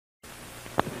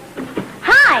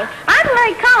Hi, I'm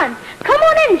Larry Collins. Come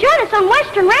on in and join us on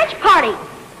Western Ranch Party.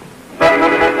 Come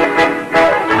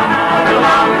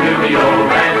along to the old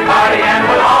ranch party and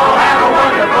we'll all have a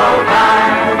wonderful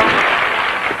time.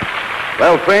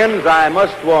 Well, friends, I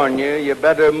must warn you, you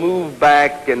better move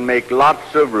back and make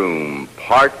lots of room,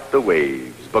 part the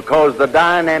waves, because the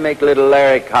dynamic little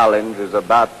Larry Collins is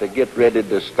about to get ready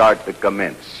to start to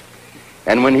commence.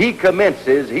 And when he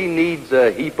commences, he needs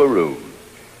a heap of room.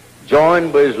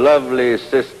 Joined by his lovely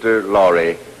sister,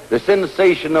 Laurie, the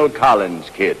sensational Collins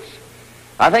kids.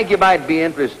 I think you might be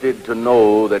interested to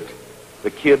know that the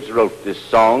kids wrote this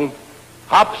song.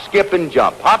 Hop, skip, and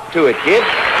jump. Hop to it, kids.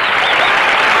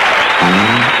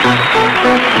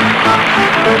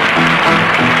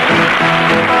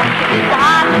 It's a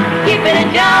hop, skip,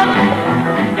 and jump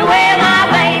to where my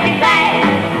baby's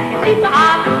at. It's a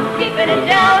hop, skip, and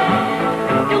jump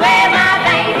to where my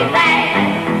baby's at.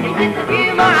 It's just a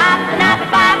few more hops and I'll be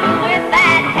bopping with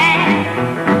that cat.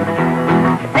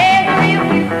 There's a real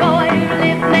cute boy who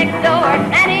lives next door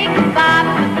and he can bop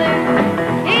the blues.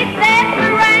 He sits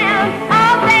around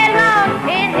all day long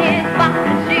in his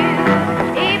boxer shoes.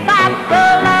 He bops so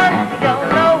long he don't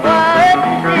know what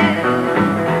to do.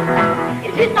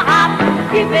 It's just a hop,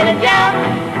 skip, and a jump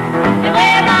to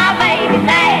where my